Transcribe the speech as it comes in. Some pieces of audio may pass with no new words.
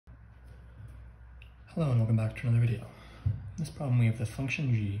Hello and welcome back to another video. In this problem we have the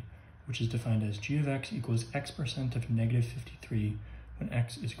function g, which is defined as g of x equals x% of negative 53 when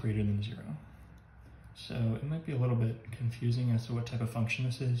x is greater than 0. So it might be a little bit confusing as to what type of function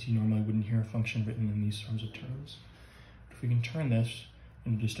this is. You normally wouldn't hear a function written in these sorts of terms. But if we can turn this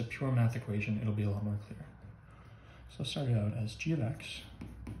into just a pure math equation, it'll be a lot more clear. So I'll start it out as g of x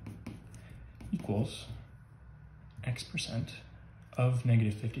equals x% of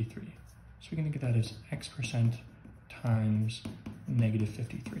negative 53. So we can think of that as x% times negative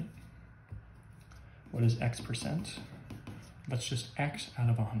 53. What is x%? That's just x out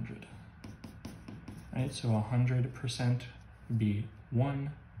of 100. Right, so 100% would be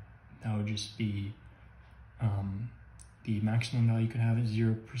 1. That would just be the maximum value you could have.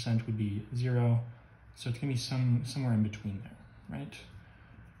 0% would be 0. So it's going to be somewhere in between there, right?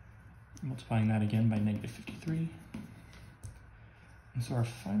 Multiplying that again by negative 53. And so our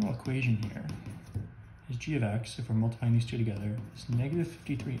final equation here is g of x, if we're multiplying these two together, is negative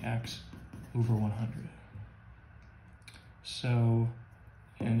 53x over 100. So,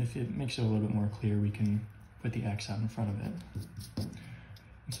 and if it makes it a little bit more clear, we can put the x out in front of it.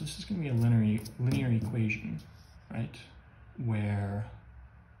 And so this is going to be a linear equation, right? Where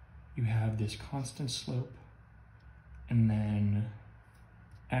you have this constant slope, and then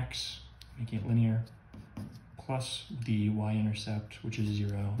x, making it linear, plus the y-intercept, which is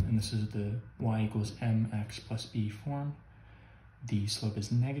 0, and this is the y equals mx plus b form. The slope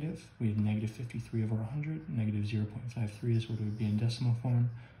is negative. We have negative 53 over 100. Negative 0.53 is what it would be in decimal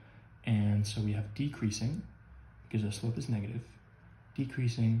form. And so we have decreasing, because the slope is negative.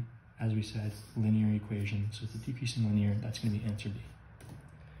 Decreasing, as we said, linear equation. So it's a decreasing linear, that's going to be answer B.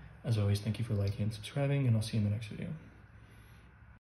 As always, thank you for liking and subscribing, and I'll see you in the next video.